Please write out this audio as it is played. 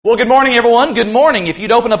Well, good morning, everyone. Good morning. If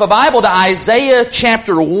you'd open up a Bible to Isaiah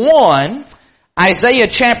chapter 1. Isaiah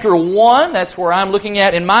chapter 1, that's where I'm looking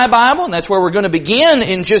at in my Bible, and that's where we're going to begin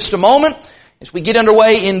in just a moment as we get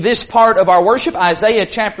underway in this part of our worship, Isaiah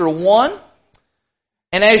chapter 1.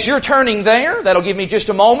 And as you're turning there, that'll give me just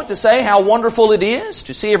a moment to say how wonderful it is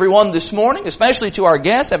to see everyone this morning, especially to our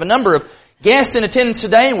guests. I have a number of guests in attendance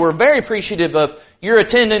today, and we're very appreciative of your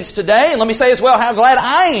attendance today. And let me say as well how glad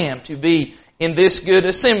I am to be in this good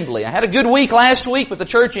assembly. I had a good week last week with the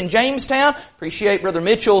church in Jamestown. Appreciate Brother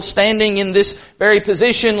Mitchell standing in this very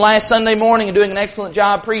position last Sunday morning and doing an excellent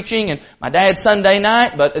job preaching, and my dad Sunday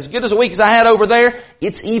night. But as good as a week as I had over there,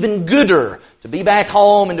 it's even gooder to be back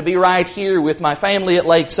home and to be right here with my family at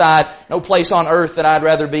Lakeside. No place on earth that I'd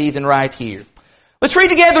rather be than right here. Let's read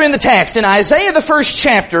together in the text. In Isaiah, the first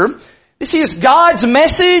chapter, this is God's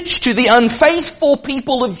message to the unfaithful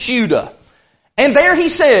people of Judah. And there he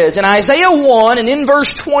says in Isaiah 1 and in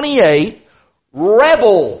verse 28,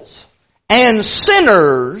 rebels and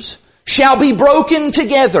sinners shall be broken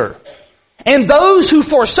together, and those who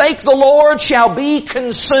forsake the Lord shall be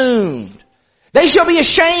consumed. They shall be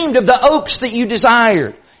ashamed of the oaks that you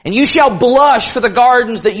desired, and you shall blush for the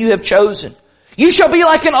gardens that you have chosen. You shall be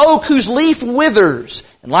like an oak whose leaf withers,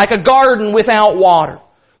 and like a garden without water.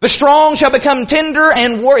 The strong shall become tender,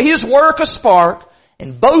 and his work a spark,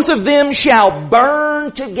 and both of them shall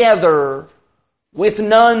burn together with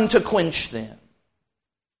none to quench them.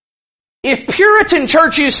 If Puritan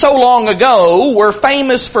churches so long ago were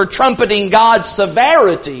famous for trumpeting God's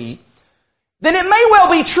severity, then it may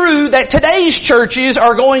well be true that today's churches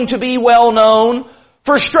are going to be well known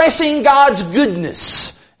for stressing God's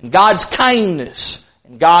goodness and God's kindness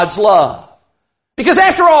and God's love. Because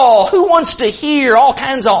after all, who wants to hear all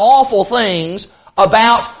kinds of awful things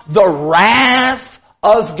about the wrath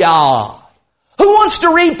of God? Who wants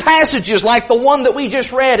to read passages like the one that we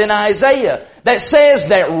just read in Isaiah that says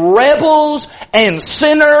that rebels and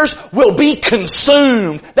sinners will be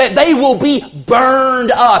consumed, that they will be burned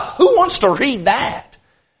up? Who wants to read that?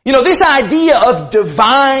 You know, this idea of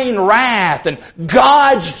divine wrath and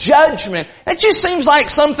God's judgment, it just seems like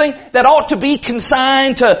something that ought to be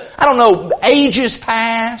consigned to, ages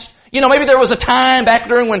past. You know, maybe there was a time back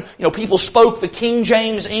during when, people spoke the King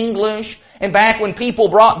James English, and back when people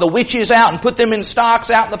brought the witches out and put them in stocks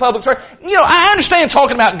out in the public square. I understand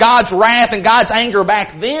talking about God's wrath and God's anger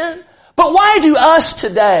back then, but why do us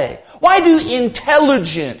today, why do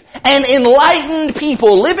intelligent and enlightened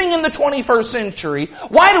people living in the 21st century,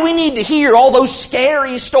 why do we need to hear all those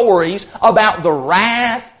scary stories about the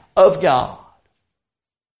wrath of God?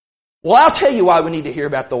 Well, I'll tell you why we need to hear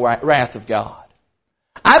about the wrath of God.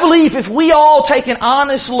 I believe if we all take an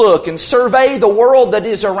honest look and survey the world that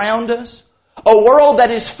is around us, a world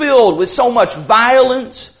that is filled with so much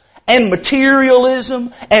violence and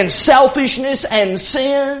materialism and selfishness and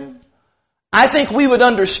sin, I think we would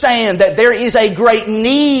understand that there is a great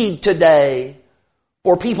need today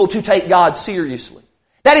for people to take God seriously.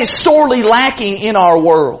 That is sorely lacking in our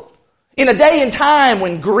world. In a day and time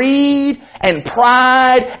when greed and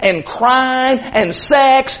pride and crime and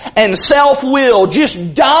sex and self-will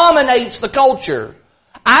just dominates the culture,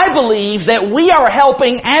 I believe that we are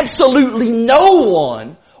helping absolutely no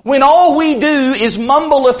one when all we do is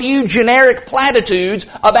mumble a few generic platitudes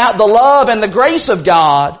about the love and the grace of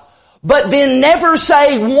God, but then never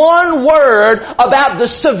say one word about the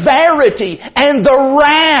severity and the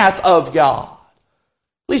wrath of God.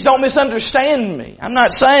 Please don't misunderstand me. I'm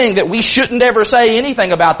not saying that we shouldn't ever say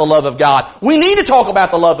anything about the love of God. We need to talk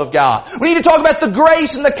about the love of God. We need to talk about the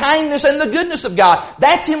grace and the kindness and the goodness of God.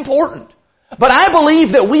 That's important. But I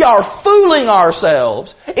believe that we are fooling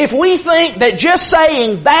ourselves if we think that just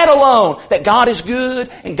saying that alone, that God is good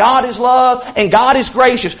and God is love and God is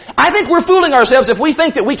gracious, I think we're fooling ourselves if we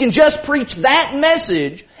think that we can just preach that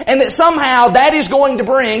message and that somehow that is going to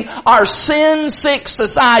bring our sin-sick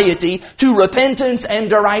society to repentance and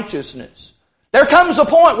to righteousness. There comes a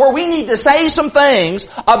point where we need to say some things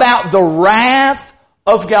about the wrath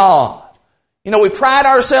of God. We pride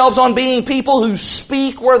ourselves on being people who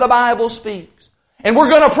speak where the Bible speaks. And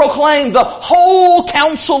we're going to proclaim the whole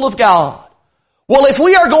counsel of God. Well, if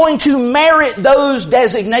we are going to merit those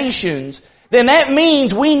designations, then that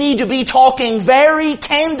means we need to be talking very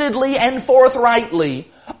candidly and forthrightly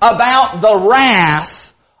about the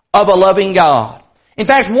wrath of a loving God. In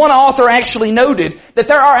fact, one author actually noted that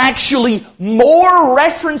there are actually more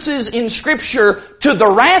references in Scripture to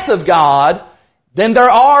the wrath of God than there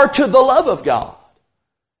are to the love of God.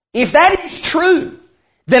 If that is true,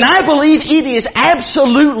 then I believe it is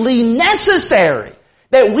absolutely necessary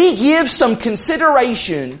that we give some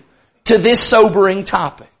consideration to this sobering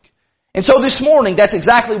topic. And so this morning, that's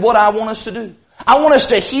exactly what I want us to do. I want us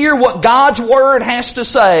to hear what God's Word has to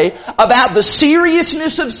say about the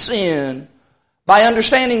seriousness of sin by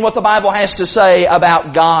understanding what the Bible has to say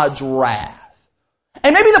about God's wrath.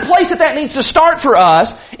 And maybe the place that needs to start for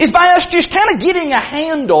us is by us just kind of getting a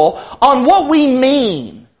handle on what we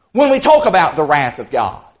mean when we talk about the wrath of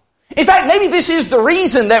God. In fact, maybe this is the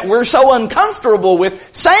reason that we're so uncomfortable with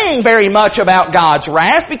saying very much about God's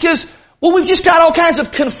wrath, because, well, we've just got all kinds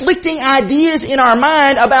of conflicting ideas in our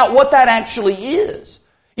mind about what that actually is.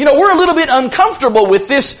 You know, we're a little bit uncomfortable with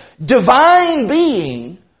this divine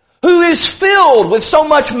being who is filled with so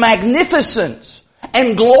much magnificence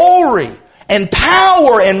and glory and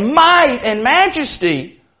power and might and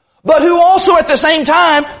majesty, but who also at the same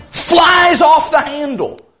time flies off the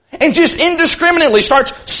handle and just indiscriminately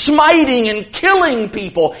starts smiting and killing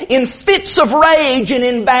people in fits of rage and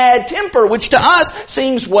in bad temper, which to us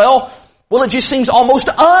seems, well, it just seems almost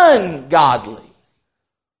ungodly.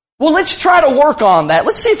 Well, let's try to work on that.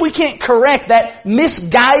 Let's see if we can't correct that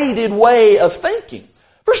misguided way of thinking.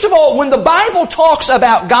 First of all, when the Bible talks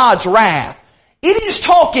about God's wrath, it is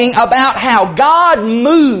talking about how God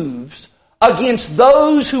moves against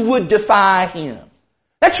those who would defy Him.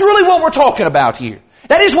 That's really what we're talking about here.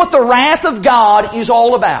 That is what the wrath of God is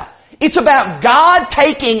all about. It's about God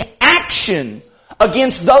taking action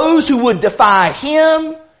against those who would defy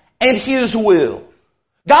Him and His will.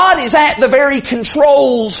 God is at the very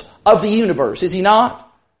controls of the universe, is He not?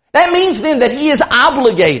 That means then that He is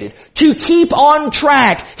obligated to keep on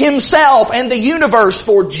track Himself and the universe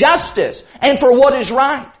for justice and for what is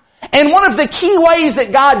right. And one of the key ways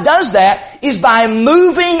that God does that is by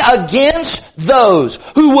moving against those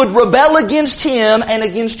who would rebel against Him and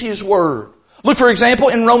against His Word. Look, for example,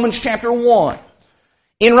 in Romans chapter 1.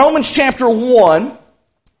 In Romans chapter 1,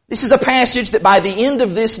 this is a passage that by the end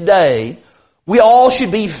of this day, we all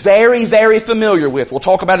should be very, very familiar with. We'll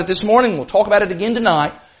talk about it this morning. We'll talk about it again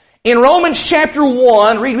tonight. In Romans chapter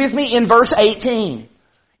 1, read with me in verse 18.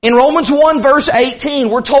 In Romans 1 verse 18,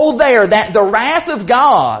 we're told there that the wrath of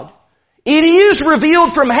God, it is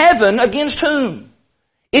revealed from heaven against whom?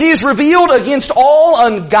 It is revealed against all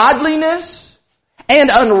ungodliness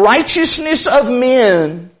and unrighteousness of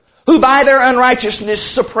men who by their unrighteousness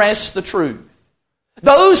suppress the truth.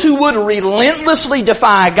 Those who would relentlessly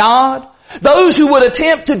defy God, those who would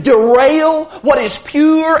attempt to derail what is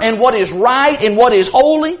pure and what is right and what is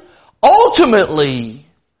holy, ultimately,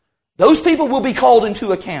 those people will be called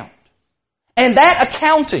into account. And that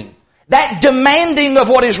accounting, that demanding of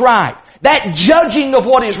what is right, that judging of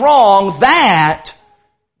what is wrong, that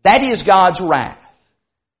is God's wrath.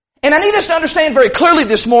 And I need us to understand very clearly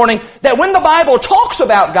this morning that when the Bible talks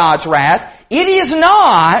about God's wrath, it is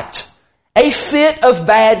not a fit of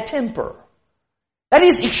bad temper. That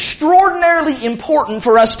is extraordinarily important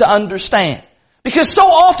for us to understand. Because so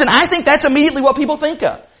often I think that's immediately what people think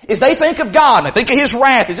of. Is they think of God and they think of His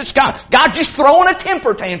wrath. Is it's God just throwing a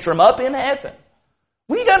temper tantrum up in heaven.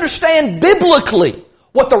 We need to understand biblically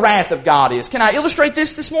what the wrath of God is. Can I illustrate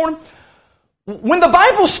this morning? When the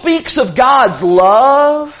Bible speaks of God's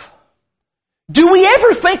love, do we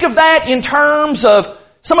ever think of that in terms of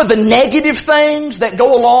some of the negative things that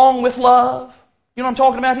go along with love? You know what I'm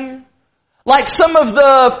talking about here? Like some of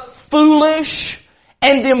the foolish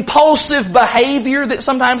and impulsive behavior that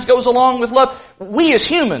sometimes goes along with love. We as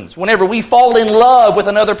humans, whenever we fall in love with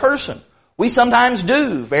another person, we sometimes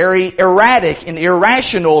do very erratic and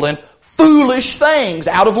irrational and foolish things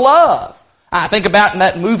out of love. I think about in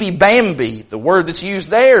that movie Bambi, the word that's used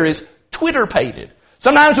there is twitterpated.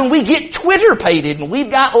 Sometimes when we get twitterpated and we've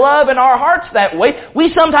got love in our hearts that way, we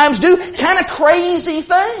sometimes do kind of crazy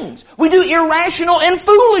things. We do irrational and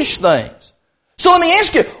foolish things. So let me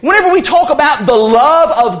ask you, whenever we talk about the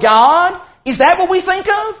love of God, is that what we think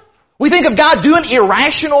of? We think of God doing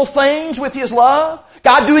irrational things with His love?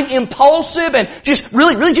 God doing impulsive and just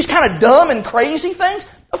really just kind of dumb and crazy things?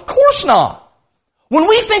 Of course not. When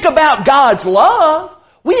we think about God's love,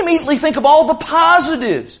 we immediately think of all the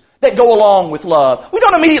positives that go along with love. We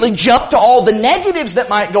don't immediately jump to all the negatives that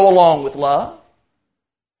might go along with love.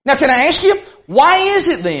 Now can I ask you, why is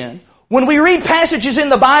it then, when we read passages in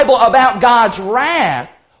the Bible about God's wrath,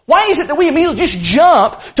 why is it that we immediately just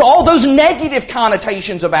jump to all those negative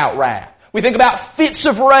connotations about wrath? We think about fits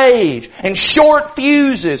of rage and short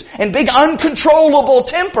fuses and big uncontrollable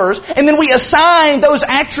tempers, and then we assign those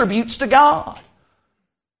attributes to God.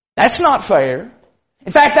 That's not fair.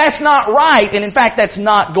 In fact, that's not right, and in fact, that's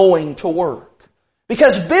not going to work.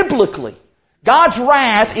 Because biblically, God's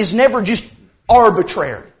wrath is never just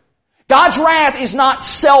arbitrary. God's wrath is not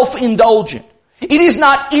self-indulgent. It is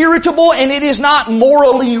not irritable and it is not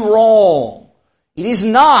morally wrong. It is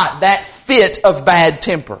not that fit of bad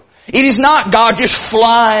temper. It is not God just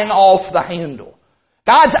flying off the handle.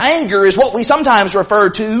 God's anger is what we sometimes refer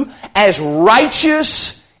to as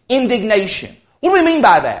righteous indignation. What do we mean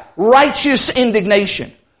by that? Righteous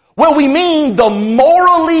indignation. Well, we mean the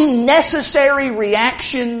morally necessary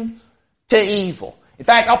reaction to evil. In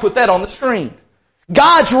fact, I'll put that on the screen.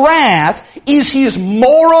 God's wrath is His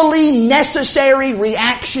morally necessary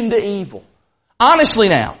reaction to evil. Honestly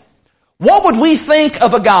now, what would we think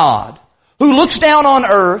of a God who looks down on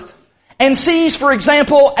earth and sees, for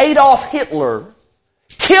example, Adolf Hitler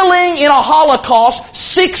killing in a Holocaust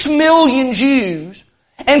 6 million Jews,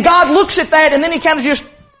 and God looks at that and then He kind of just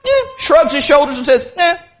shrugs His shoulders and says,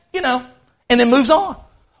 and then moves on.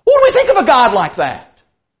 What do we think of a God like that?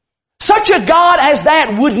 Such a God as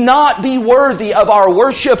that would not be worthy of our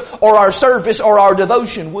worship or our service or our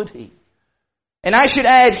devotion, would He? And I should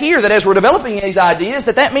add here that as we're developing these ideas,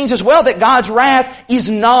 that means as well that God's wrath is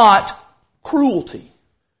not cruelty.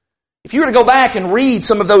 If you were to go back and read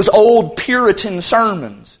some of those old Puritan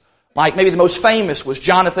sermons, like maybe the most famous was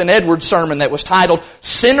Jonathan Edwards' sermon that was titled,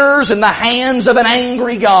 "Sinners in the Hands of an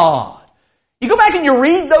Angry God." You go back and you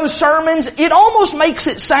read those sermons, it almost makes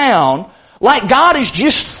it sound like God is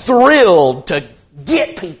just thrilled to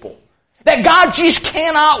get people. That God just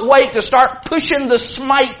cannot wait to start pushing the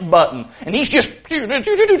smite button. And He's just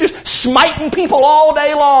smiting people all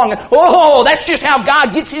day long. Oh, that's just how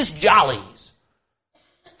God gets His jollies.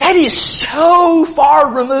 That is so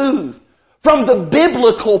far removed from the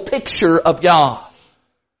biblical picture of God.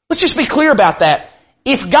 Let's just be clear about that.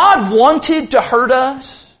 If God wanted to hurt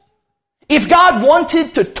us, if God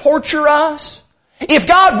wanted to torture us, if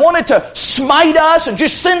God wanted to smite us and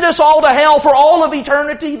just send us all to hell for all of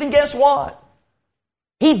eternity, then guess what?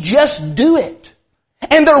 He'd just do it.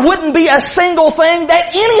 And there wouldn't be a single thing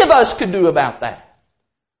that any of us could do about that.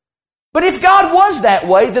 But if God was that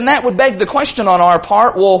way, then that would beg the question on our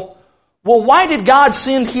part, well, why did God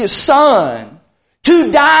send His Son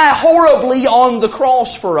to die horribly on the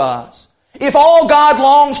cross for us? If all God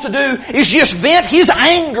longs to do is just vent His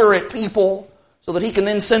anger at people so that He can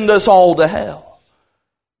then send us all to hell.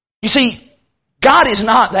 You see, God is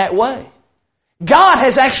not that way. God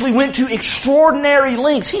has actually went to extraordinary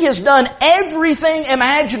lengths. He has done everything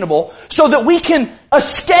imaginable so that we can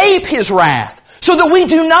escape His wrath. So that we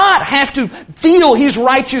do not have to feel His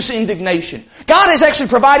righteous indignation. God has actually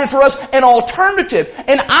provided for us an alternative,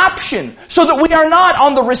 an option, so that we are not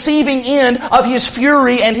on the receiving end of His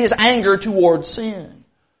fury and His anger towards sin.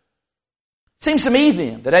 It seems to me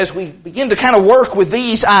then that as we begin to kind of work with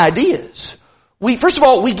these ideas, first of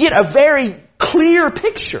all, we get a very clear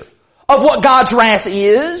picture of what God's wrath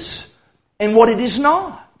is and what it is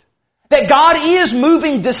not. That God is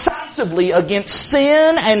moving decisively against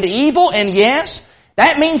sin and evil, and yes,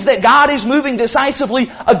 that means that God is moving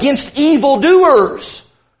decisively against evildoers.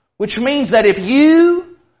 Which means that if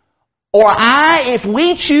you or I, if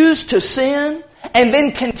we choose to sin and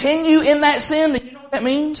then continue in that sin, then you know what that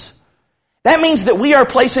means? That means that we are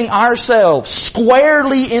placing ourselves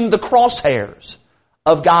squarely in the crosshairs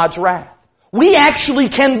of God's wrath. We actually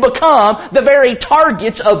can become the very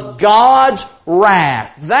targets of God's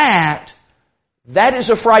wrath. That is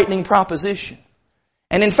a frightening proposition.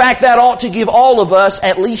 And in fact, that ought to give all of us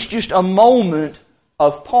at least just a moment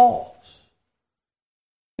of pause.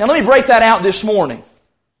 Now let me break that out this morning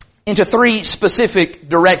into 3 specific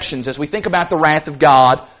directions as we think about the wrath of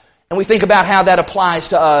God and we think about how that applies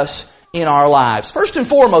to us in our lives. First and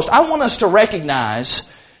foremost, I want us to recognize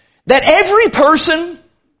that every person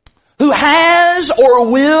who has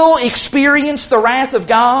or will experience the wrath of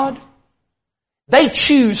God, they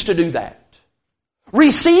choose to do that.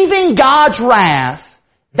 Receiving God's wrath,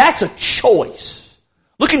 that's a choice.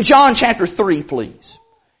 Look in John chapter 3, please.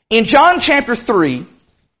 In John chapter 3,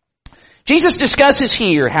 Jesus discusses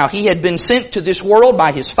here how He had been sent to this world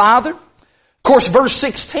by His Father. Of course, verse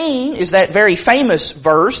 16 is that very famous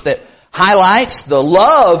verse that highlights the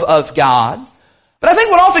love of God. But I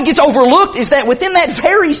think what often gets overlooked is that within that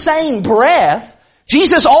very same breath,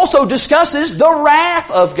 Jesus also discusses the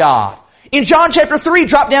wrath of God. In John chapter 3,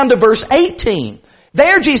 drop down to verse 18.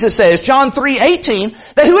 There Jesus says, John 3:18,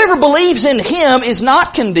 that whoever believes in Him is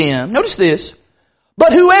not condemned. Notice this.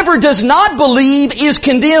 But whoever does not believe is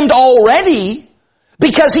condemned already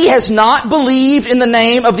because he has not believed in the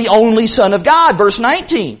name of the only Son of God. Verse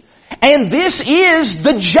 19. And this is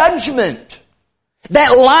the judgment.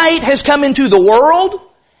 That light has come into the world,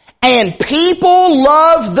 and people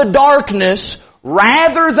love the darkness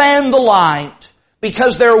rather than the light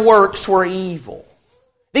because their works were evil.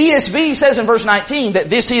 The ESV says in verse 19 that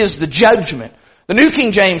this is the judgment. The New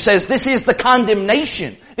King James says this is the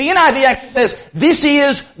condemnation. The NIV actually says this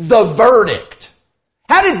is the verdict.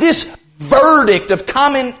 How did this verdict of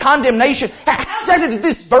condemnation, how exactly did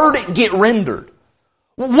this verdict get rendered?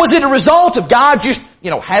 Was it a result of God just,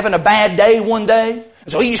 having a bad day one day?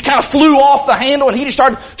 So he just kind of flew off the handle and he just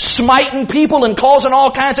started smiting people and causing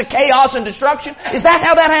all kinds of chaos and destruction? Is that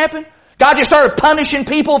how that happened? God just started punishing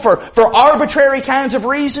people for arbitrary kinds of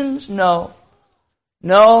reasons? No.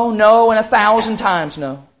 No, and 1,000 times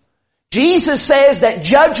no. Jesus says that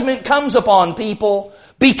judgment comes upon people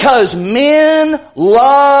because men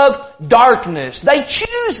love darkness. They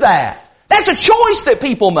choose that. That's a choice that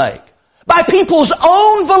people make. By people's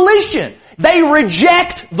own volition, they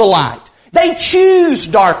reject the light. They choose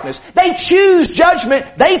darkness. They choose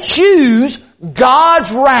judgment. They choose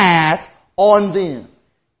God's wrath on them.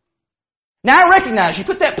 Now I recognize you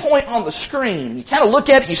put that point on the screen, you kind of look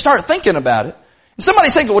at it, you start thinking about it, and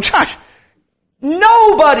somebody's thinking, well, Josh,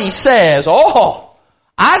 nobody says,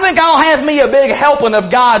 I think I'll have me a big helping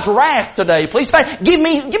of God's wrath today, please. Give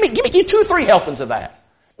me 2 or 3 helpings of that.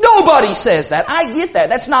 Nobody says that. I get that.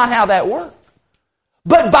 That's not how that works.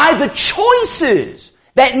 But by the choices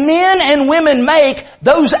that men and women make,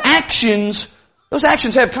 those actions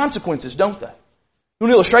have consequences, don't they? You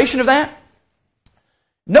want an illustration of that?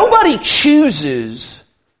 Nobody chooses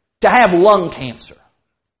to have lung cancer.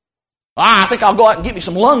 I think I'll go out and get me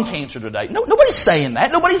some lung cancer today. No, nobody's saying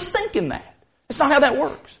that. Nobody's thinking that. That's not how that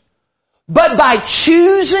works. But by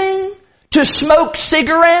choosing to smoke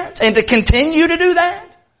cigarettes and to continue to do that,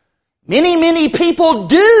 many people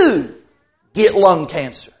do get lung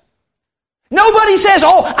cancer. Nobody says,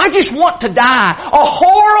 I just want to die a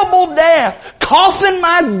horrible death, coughing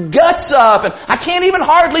my guts up, and I can't even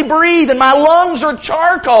hardly breathe, and my lungs are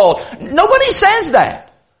charcoal. Nobody says that.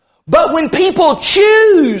 But when people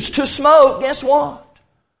choose to smoke, guess what?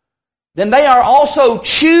 Then they are also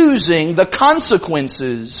choosing the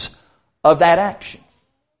consequences of that action.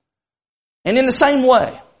 And in the same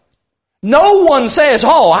way, no one says,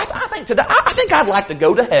 I think I'd like to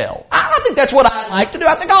go to hell. I think that's what I'd like to do.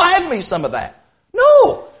 I think I'll have me some of that.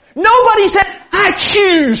 No. Nobody says, I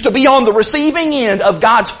choose to be on the receiving end of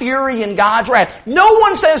God's fury and God's wrath. No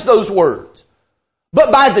one says those words.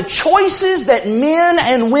 But by the choices that men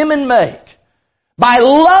and women make, by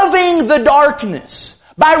loving the darkness,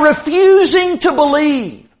 by refusing to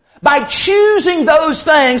believe, by choosing those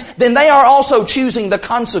things, then they are also choosing the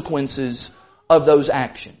consequences of those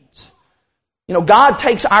actions. God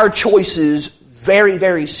takes our choices very,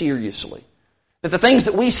 very seriously. That the things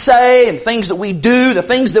that we say and things that we do, the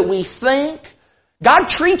things that we think, God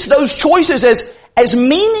treats those choices as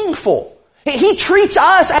meaningful. He treats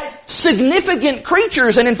us as significant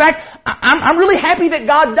creatures. And in fact, I'm really happy that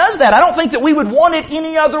God does that. I don't think that we would want it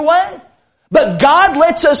any other way. But God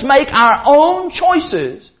lets us make our own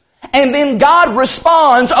choices, and then God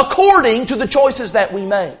responds according to the choices that we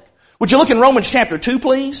make. Would you look in Romans chapter 2,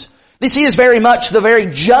 please? This is very much the very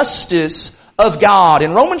justice of God.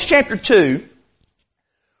 In Romans chapter 2,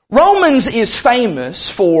 Romans is famous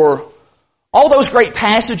for all those great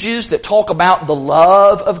passages that talk about the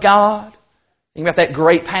love of God. Think about that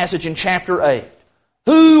great passage in chapter 8.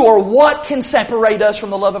 Who or what can separate us from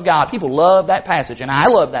the love of God? People love that passage, and I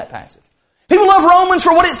love that passage. People love Romans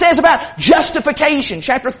for what it says about justification,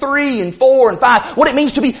 chapter 3 and 4 and 5, what it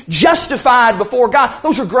means to be justified before God.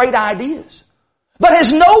 Those are great ideas. But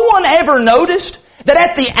has no one ever noticed that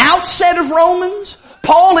at the outset of Romans,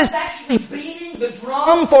 Paul is actually beating the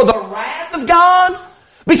drum for the wrath of God?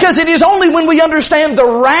 Because it is only when we understand the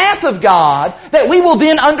wrath of God that we will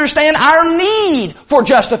then understand our need for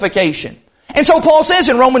justification. And so Paul says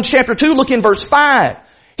in Romans chapter 2, look in verse 5.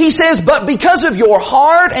 He says, but because of your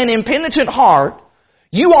hard and impenitent heart,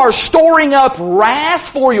 you are storing up wrath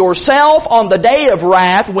for yourself on the day of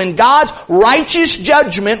wrath when God's righteous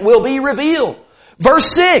judgment will be revealed.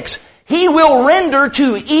 Verse 6, He will render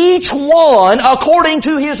to each one according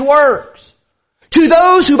to his works. To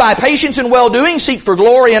those who by patience and well-doing seek for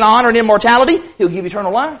glory and honor and immortality, He'll give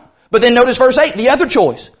eternal life. But then notice verse 8, the other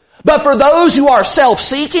choice. But for those who are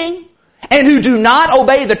self-seeking and who do not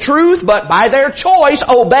obey the truth, but by their choice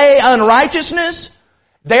obey unrighteousness,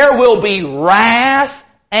 there will be wrath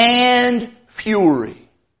and fury.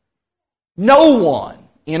 No one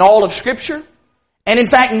in all of Scripture, and in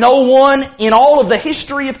fact no one in all of the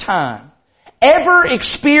history of time, ever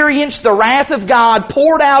experienced the wrath of God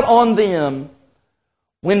poured out on them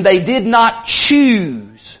when they did not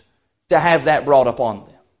choose to have that brought upon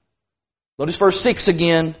them. Notice verse 6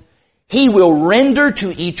 again. He will render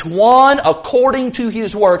to each one according to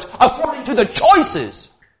his works, according to the choices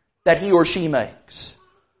that he or she makes.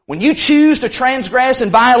 When you choose to transgress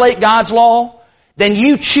and violate God's law, then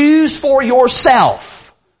you choose for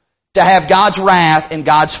yourself to have God's wrath and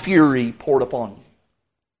God's fury poured upon you.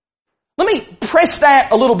 Let me press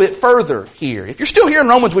that a little bit further here. If you're still here in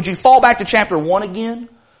Romans, would you fall back to chapter 1 again?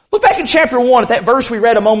 Look back in chapter 1 at that verse we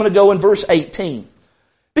read a moment ago in verse 18.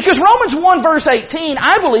 Because Romans 1 verse 18,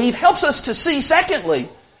 I believe, helps us to see, secondly,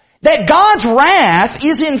 that God's wrath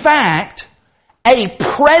is in fact a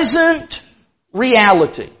present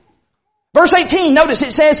reality. Verse 18, notice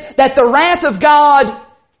it says that the wrath of God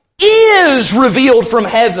is revealed from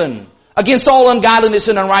heaven against all ungodliness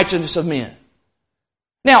and unrighteousness of men.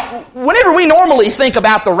 Now, whenever we normally think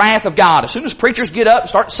about the wrath of God, as soon as preachers get up and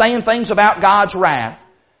start saying things about God's wrath,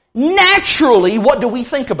 naturally, what do we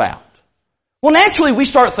think about? Well, naturally, we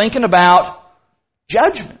start thinking about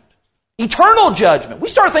judgment. Eternal judgment. We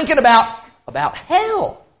start thinking about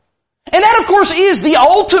hell. And that, of course, is the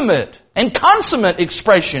ultimate and consummate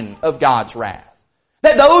expression of God's wrath.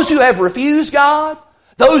 That those who have refused God,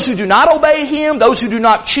 those who do not obey Him, those who do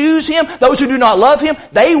not choose Him, those who do not love Him,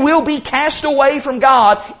 they will be cast away from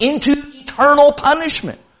God into eternal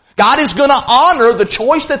punishment. God is going to honor the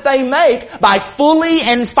choice that they make by fully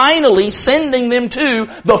and finally sending them to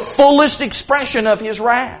the fullest expression of His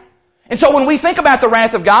wrath. And so when we think about the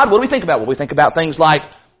wrath of God, what do we think about? Well, we think about things like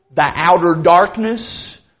the outer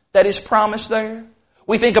darkness that is promised there.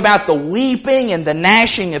 We think about the weeping and the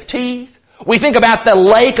gnashing of teeth. We think about the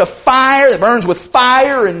lake of fire that burns with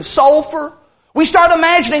fire and sulfur. We start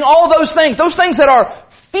imagining all those things that are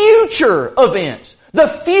future events. The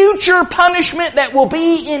future punishment that will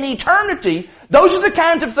be in eternity. Those are the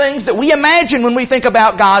kinds of things that we imagine when we think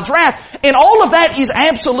about God's wrath. And all of that is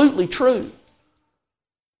absolutely true.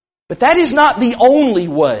 But that is not the only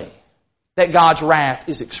way that God's wrath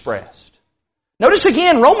is expressed. Notice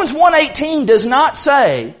again, Romans 1:18 does not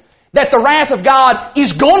say that the wrath of God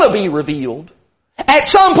is going to be revealed. At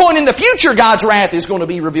some point in the future, God's wrath is going to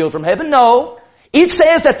be revealed from heaven. No. It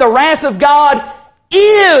says that the wrath of God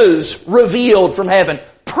is revealed from heaven.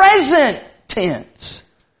 Present tense.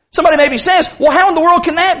 Somebody maybe says, well, how in the world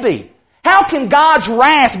can that be? How can God's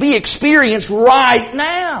wrath be experienced right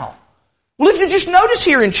now? Well, if you just notice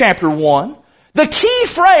here in chapter 1, the key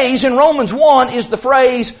phrase in Romans 1 is the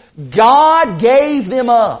phrase, God gave them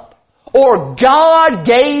up. Or God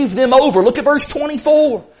gave them over. Look at verse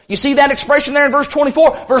 24. You see that expression there in verse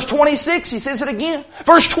 24? Verse 26, he says it again.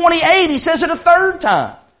 Verse 28, he says it a third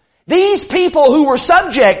time. These people who were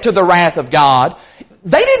subject to the wrath of God,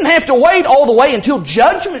 they didn't have to wait all the way until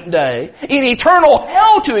Judgment Day in eternal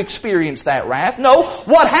hell to experience that wrath. No,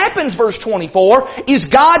 what happens, verse 24, is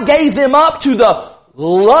God gave them up to the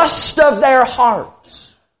lust of their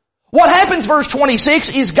hearts. What happens, verse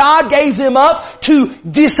 26, is God gave them up to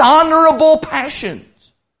dishonorable passions.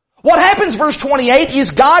 What happens, verse 28,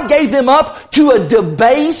 is God gave them up to a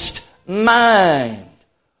debased mind.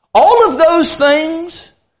 All of those things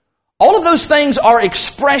are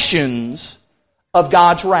expressions of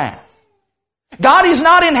God's wrath. God is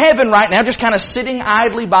not in heaven right now just kind of sitting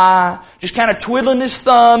idly by, just kind of twiddling His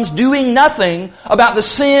thumbs, doing nothing about the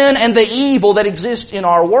sin and the evil that exists in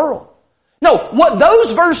our world. No, what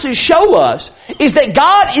those verses show us is that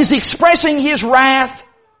God is expressing His wrath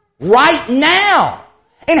right now.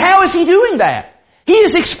 And how is He doing that? He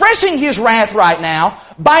is expressing His wrath right now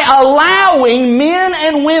by allowing men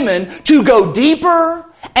and women to go deeper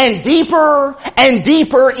and deeper and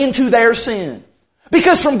deeper into their sin.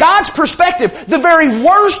 Because from God's perspective, the very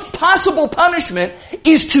worst possible punishment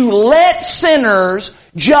is to let sinners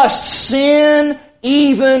just sin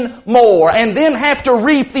even more and then have to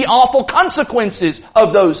reap the awful consequences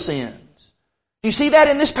of those sins. Do you see that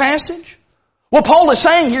in this passage? What Paul is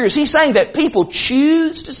saying here is he's saying that people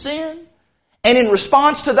choose to sin, and in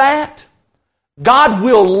response to that, God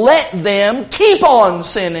will let them keep on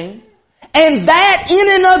sinning, and that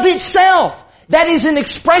in and of itself, that is an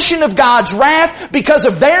expression of God's wrath because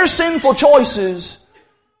of their sinful choices.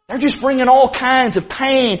 They're just bringing all kinds of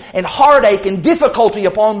pain and heartache and difficulty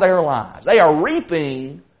upon their lives. They are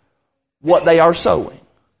reaping what they are sowing.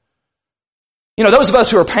 You know, those of us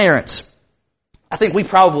who are parents, I think we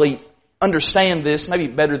probably understand this maybe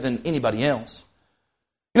better than anybody else.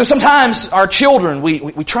 You know, sometimes our children,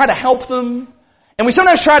 we try to help them, and we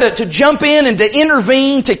sometimes try to jump in and to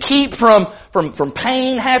intervene to keep from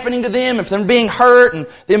pain happening to them and from them being hurt and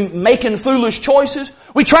them making foolish choices.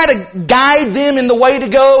 We try to guide them in the way to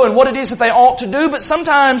go and what it is that they ought to do, but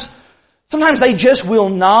sometimes they just will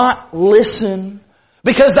not listen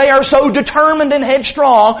because they are so determined and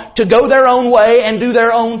headstrong to go their own way and do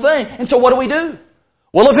their own thing. And so what do?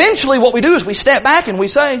 Well, eventually what we do is we step back and we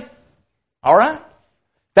say, all right,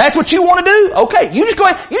 that's what you want to do? Okay, you just go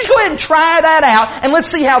ahead and try that out and let's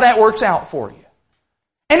see how that works out for you.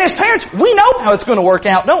 And as parents, we know how it's going to work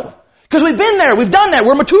out, don't we? Because we've been there, we've done that,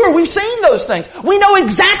 we're mature, we've seen those things. We know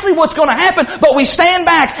exactly what's going to happen, but we stand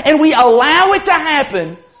back and we allow it to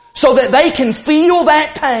happen so that they can feel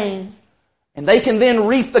that pain and they can then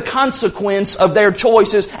reap the consequence of their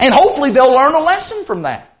choices, and hopefully they'll learn a lesson from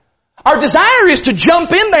that. Our desire is to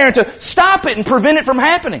jump in there and to stop it and prevent it from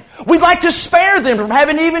happening. We'd like to spare them from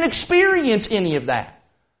having to even experience any of that.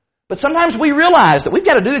 But sometimes we realize that we've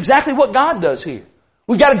got to do exactly what God does here.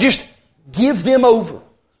 We've got to just give them over.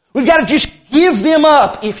 We've got to just give them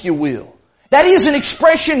up, if you will. That is an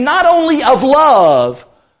expression not only of love,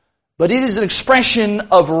 but it is an expression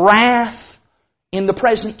of wrath in the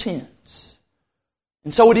present tense.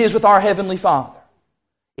 And so it is with our Heavenly Father.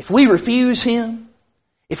 If we refuse Him,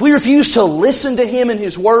 if we refuse to listen to Him and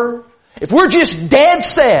His Word, if we're just dead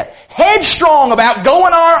set, headstrong about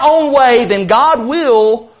going our own way, then God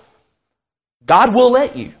will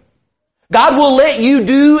let you. God will let you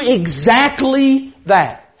do exactly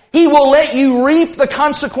that. He will let you reap the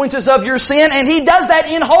consequences of your sin, and He does that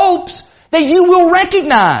in hopes that you will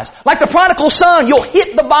recognize. Like the prodigal son, you'll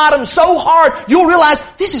hit the bottom so hard, you'll realize,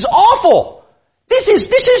 this is awful. This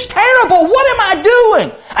is terrible. What am I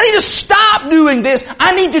doing? I need to stop doing this.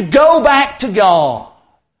 I need to go back to God.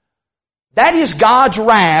 That is God's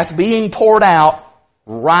wrath being poured out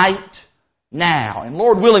right now. And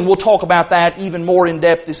Lord willing, we'll talk about that even more in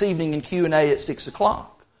depth this evening in Q&A at 6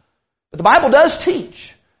 o'clock. But the Bible does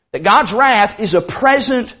teach that God's wrath is a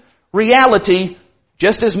present reality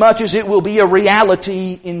just as much as it will be a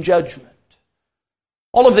reality in judgment.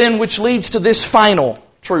 All of them which leads to this final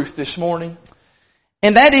truth this morning.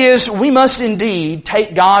 And that is, we must indeed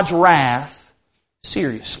take God's wrath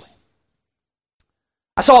seriously.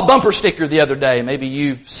 I saw a bumper sticker the other day. Maybe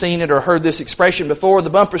you've seen it or heard this expression before. The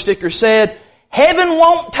bumper sticker said, "Heaven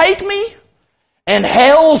won't take me, and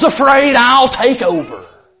hell's afraid I'll take over."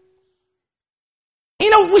 You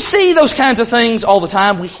know, we see those kinds of things all the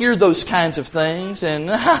time. We hear those kinds of things, and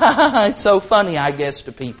it's so funny, I guess,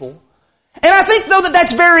 to people. And I think, though, that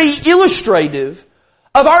that's very illustrative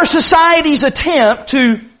of our society's attempt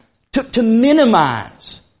to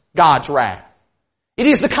minimize God's wrath. It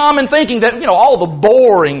is the common thinking that, all the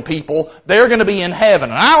boring people, they're going to be in heaven.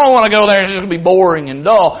 And I don't want to go there, it's just going to be boring and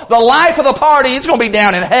dull. The life of the party, it's going to be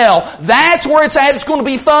down in hell. That's where it's at, it's going to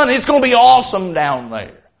be fun, and it's going to be awesome down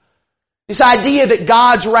there. This idea that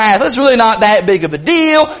God's wrath, that's really not that big of a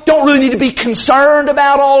deal. Don't really need to be concerned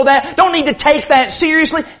about all of that. Don't need to take that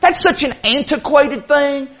seriously. That's such an antiquated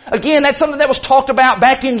thing. Again, that's something that was talked about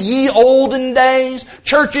back in ye olden days.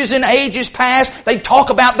 Churches in ages past, they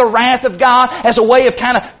talk about the wrath of God as a way of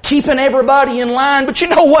kind of keeping everybody in line. But you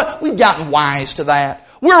know what? We've gotten wise to that.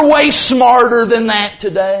 We're way smarter than that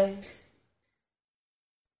today.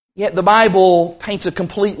 Yet the Bible paints a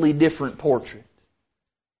completely different portrait.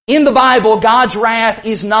 In the Bible, God's wrath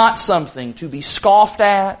is not something to be scoffed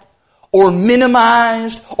at or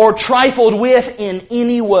minimized or trifled with in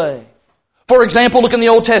any way. For example, look in the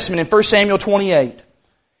Old Testament in 1 Samuel 28.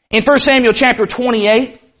 In 1 Samuel chapter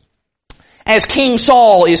 28, as King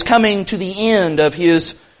Saul is coming to the end of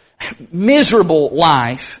his miserable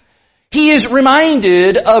life, he is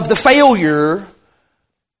reminded of the failure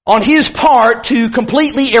on his part to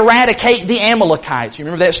completely eradicate the Amalekites. You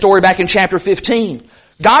remember that story back in chapter 15.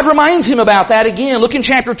 God reminds him about that again. Look in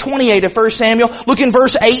chapter 28 of 1 Samuel. Look in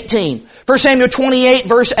verse 18. 1 Samuel 28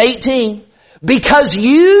 verse 18. Because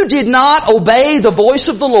you did not obey the voice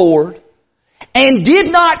of the Lord and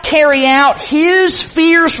did not carry out His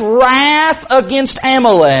fierce wrath against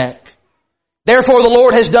Amalek, therefore the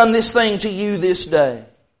Lord has done this thing to you this day.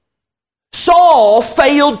 Saul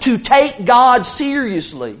failed to take God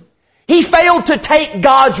seriously. He failed to take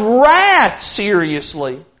God's wrath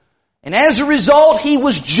seriously. And as a result, he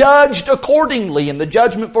was judged accordingly. And the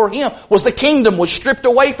judgment for him was the kingdom was stripped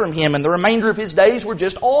away from him, and the remainder of his days were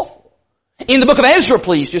just awful. In the book of Ezra,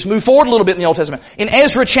 please, just move forward a little bit in the Old Testament. In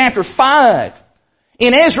Ezra chapter 5.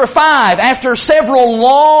 In Ezra 5, after several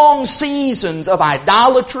long seasons of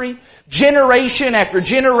idolatry, generation after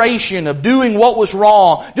generation of doing what was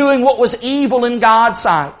wrong, doing what was evil in God's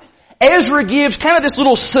sight, Ezra gives kind of this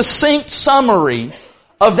little succinct summary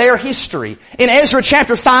of their history. In Ezra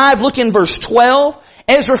chapter 5, look in verse 12.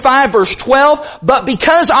 Ezra 5 verse 12. But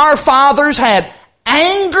because our fathers had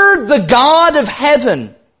angered the God of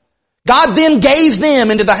heaven, God then gave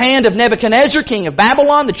them into the hand of Nebuchadnezzar, king of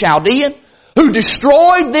Babylon, the Chaldean, who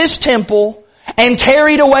destroyed this temple and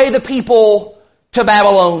carried away the people to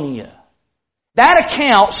Babylonia. That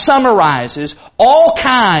account summarizes all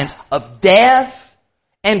kinds of death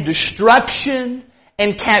and destruction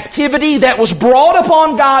and captivity that was brought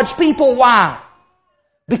upon God's people. Why?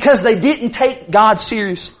 Because they didn't take God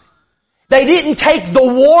seriously. They didn't take the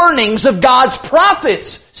warnings of God's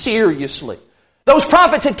prophets seriously. Those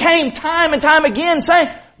prophets had came time and time again saying,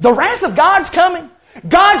 the wrath of God's coming.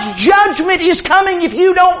 God's judgment is coming if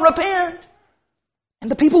you don't repent. And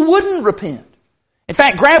the people wouldn't repent. In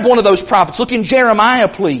fact, grab one of those prophets. Look in Jeremiah,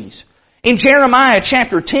 please. In Jeremiah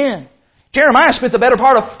chapter 10. Jeremiah spent the better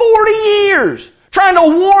part of 40 years trying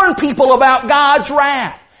to warn people about God's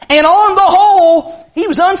wrath. And on the whole, he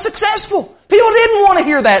was unsuccessful. People didn't want to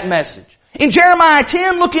hear that message. In Jeremiah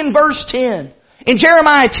 10, look in verse 10. In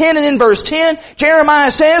Jeremiah 10 and in verse 10, Jeremiah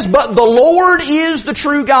says, but the Lord is the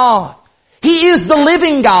true God. He is the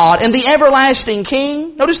living God and the everlasting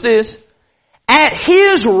King. Notice this. At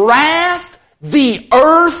His wrath, the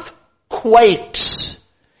earth quakes,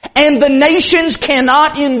 and the nations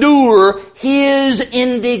cannot endure His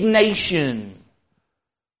indignation.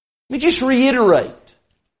 Let me just reiterate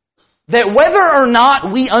that whether or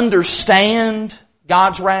not we understand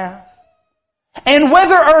God's wrath, and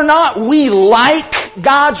whether or not we like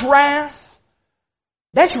God's wrath,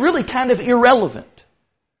 that's really kind of irrelevant.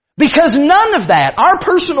 Because none of that, our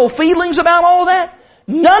personal feelings about all that,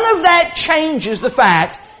 none of that changes the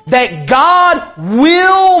fact that God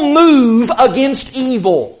will move against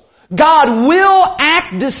evil. God will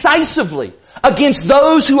act decisively against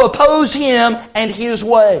those who oppose Him and His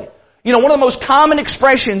way. You know, one of the most common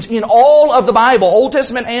expressions in all of the Bible, Old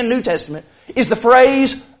Testament and New Testament, is the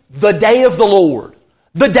phrase, the day of the Lord.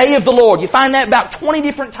 The day of the Lord. You find that about 20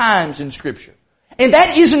 different times in Scripture. And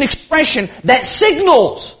that is an expression that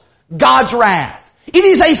signals God's wrath. It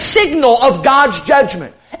is a signal of God's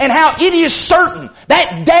judgment. And how it is certain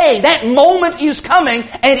that day, that moment is coming,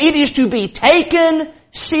 and it is to be taken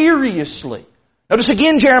seriously. Notice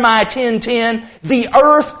again Jeremiah 10:10, the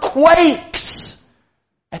earth quakes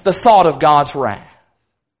at the thought of God's wrath.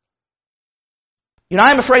 You know,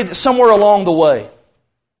 I'm afraid that somewhere along the way,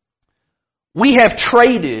 we have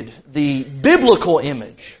traded the biblical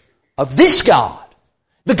image of this God,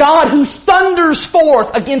 the God who thunders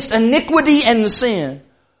forth against iniquity and sin.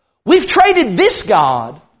 We've traded this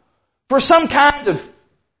God for some kind of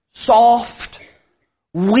soft,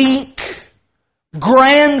 weak,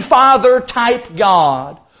 grandfather-type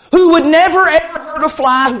God who would never ever hurt a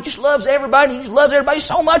fly, who just loves everybody, he just loves everybody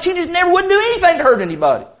so much, he just never wouldn't do anything to hurt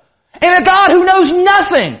anybody. And a God who knows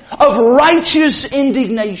nothing of righteous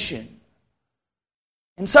indignation.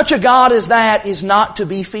 And such a God as that is not to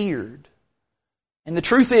be feared. And the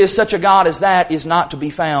truth is, such a God as that is not to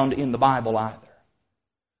be found in the Bible either.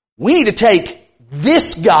 We need to take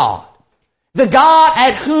this God, the God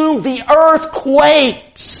at whom the earth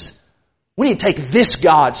quakes, we need to take this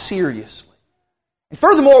God seriously. And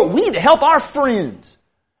furthermore, we need to help our friends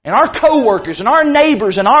and our co-workers and our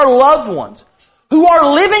neighbors and our loved ones who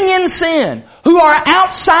are living in sin, who are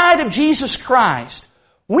outside of Jesus Christ.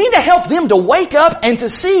 We need to help them to wake up and to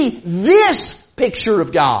see this picture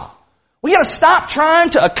of God. We got to stop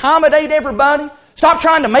trying to accommodate everybody. Stop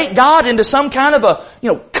trying to make God into some kind of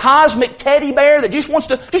a, cosmic teddy bear that just wants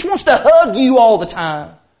to hug you all the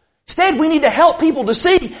time. Instead, we need to help people to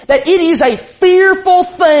see that it is a fearful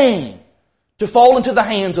thing to fall into the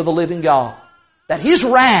hands of the living God. That His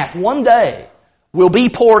wrath one day will be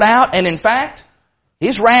poured out, and in fact,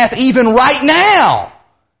 His wrath even right now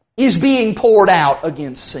is being poured out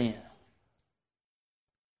against sin.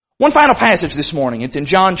 One final passage this morning. It's in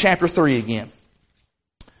John chapter 3 again.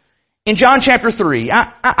 In John chapter 3,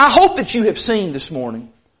 I hope that you have seen this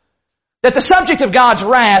morning that the subject of God's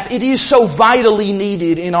wrath, it is so vitally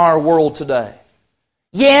needed in our world today.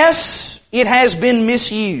 Yes, it has been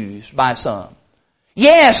misused by some.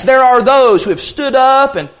 Yes, there are those who have stood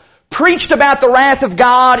up and preached about the wrath of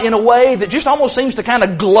God in a way that just almost seems to kind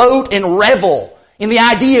of gloat and revel in the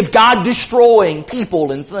idea of God destroying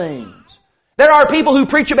people and things. There are people who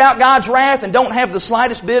preach about God's wrath and don't have the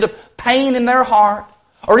slightest bit of pain in their heart,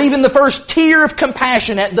 or even the first tear of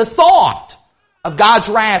compassion at the thought of God's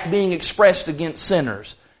wrath being expressed against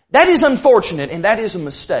sinners. That is unfortunate, and that is a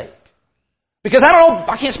mistake. Because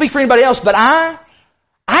I can't speak for anybody else, but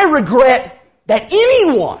I regret that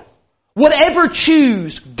anyone would ever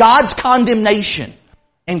choose God's condemnation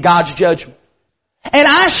and God's judgment. And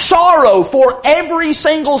I sorrow for every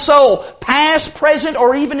single soul, past, present,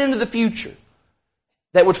 or even into the future,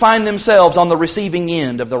 that would find themselves on the receiving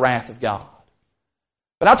end of the wrath of God.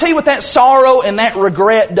 But I'll tell you what that sorrow and that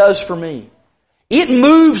regret does for me. It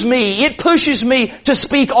moves me, it pushes me to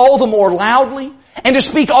speak all the more loudly and to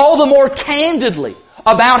speak all the more candidly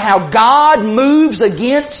about how God moves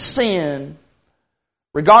against sin,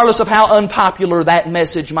 regardless of how unpopular that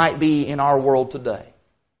message might be in our world today.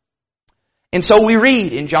 And so we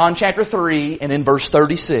read in John chapter 3 and in verse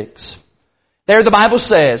 36. There the Bible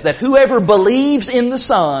says that whoever believes in the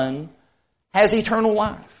Son has eternal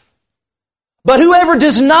life. But whoever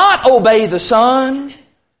does not obey the Son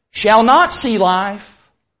shall not see life,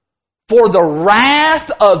 for the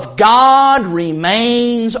wrath of God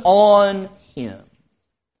remains on him.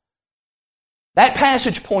 That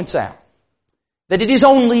passage points out that it is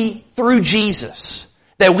only through Jesus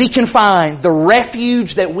that we can find the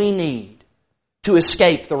refuge that we need to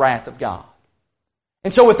escape the wrath of God.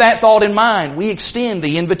 And so with that thought in mind, we extend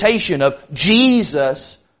the invitation of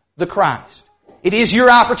Jesus the Christ. It is your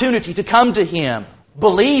opportunity to come to Him,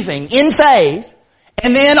 believing in faith,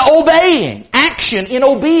 and then obeying, action in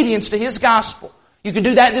obedience to His gospel. You can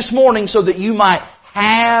do that this morning so that you might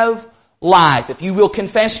have life. If you will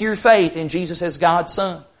confess your faith in Jesus as God's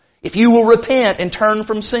Son. If you will repent and turn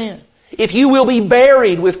from sin. If you will be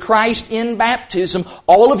buried with Christ in baptism,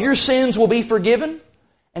 all of your sins will be forgiven.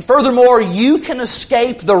 And furthermore, you can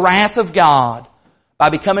escape the wrath of God by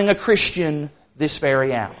becoming a Christian this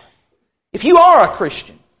very hour. If you are a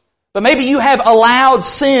Christian, but maybe you have allowed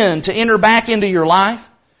sin to enter back into your life,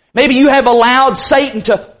 maybe you have allowed Satan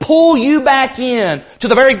to pull you back in to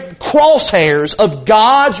the very crosshairs of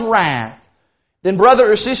God's wrath, then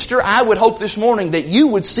brother or sister, I would hope this morning that you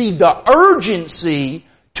would see the urgency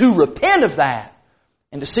to repent of that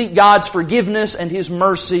and to seek God's forgiveness and His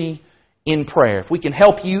mercy in prayer. If we can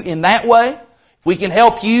help you in that way, if we can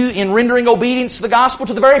help you in rendering obedience to the gospel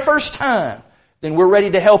to the very first time, then we're ready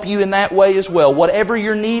to help you in that way as well. Whatever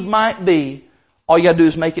your need might be, all you got to do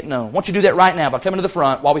is make it known. I want you to do that right now by coming to the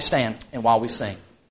front while we stand and while we sing.